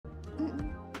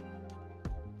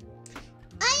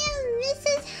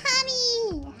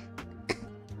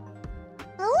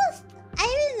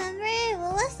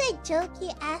joke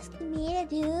you asked me to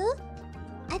do?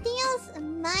 I think it was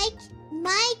Mike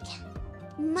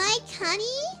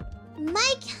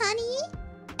Honey?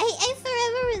 I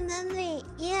forever remember it.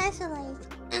 You guys were like,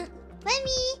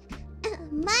 Remi,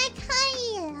 Mike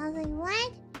Honey. And I was like,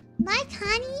 what? Mike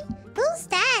Honey? Who's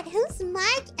that? Who's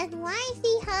Mike and why is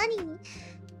he honey?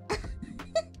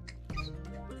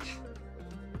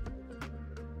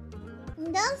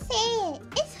 Don't say it.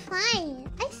 It's fine.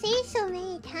 I say it so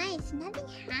many times. Nothing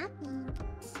happens.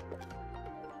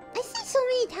 I say it so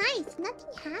many times.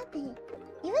 Nothing happens.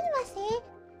 Even if I say it,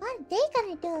 what are they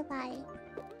gonna do about it?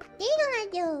 They gonna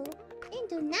do? They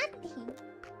do nothing.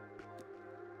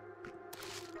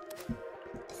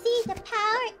 See, the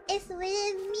power is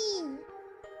within me.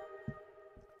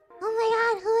 Oh my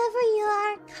god, whoever you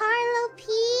are, Carlo P.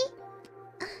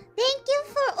 Thank you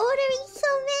for ordering so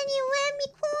many Remi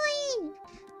coins.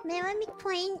 May Remi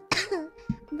coin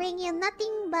bring you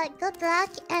nothing but good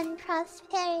luck and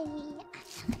prosperity.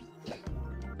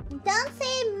 Don't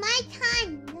say my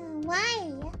kind.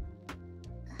 Why?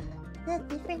 The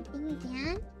different thing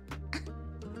again.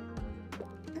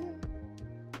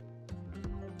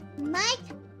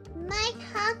 Mike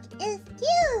Hawk is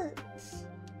cute.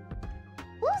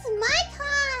 Who's Mike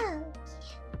Hawk?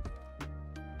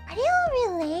 Are you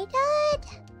related?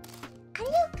 Are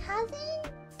you cousins?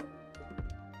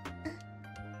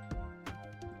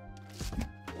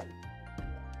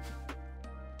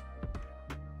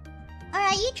 Or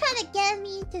are you trying to get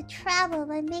me into trouble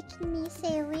by making me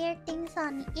say weird things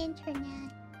on the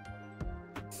internet?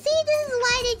 See, this is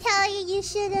why they tell you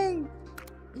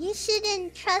you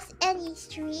shouldn't trust any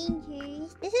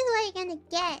strangers. This is what you're gonna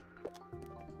get.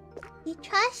 You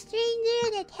trust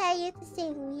strangers, they tell you to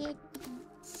say weird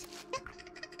things.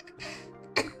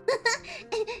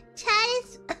 Chad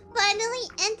is finally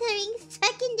entering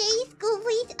secondary school.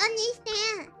 Please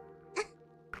understand.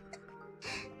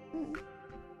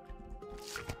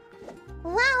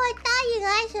 Wow, I thought you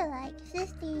guys were like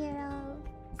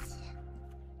 50-year-olds.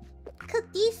 Could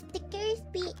these stickers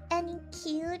be any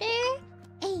cuter?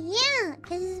 Yeah,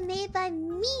 because it's made by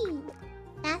me.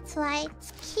 That's why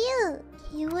it's cute.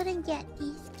 You wouldn't get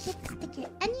these cute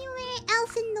stickers anywhere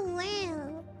else in the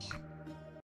world.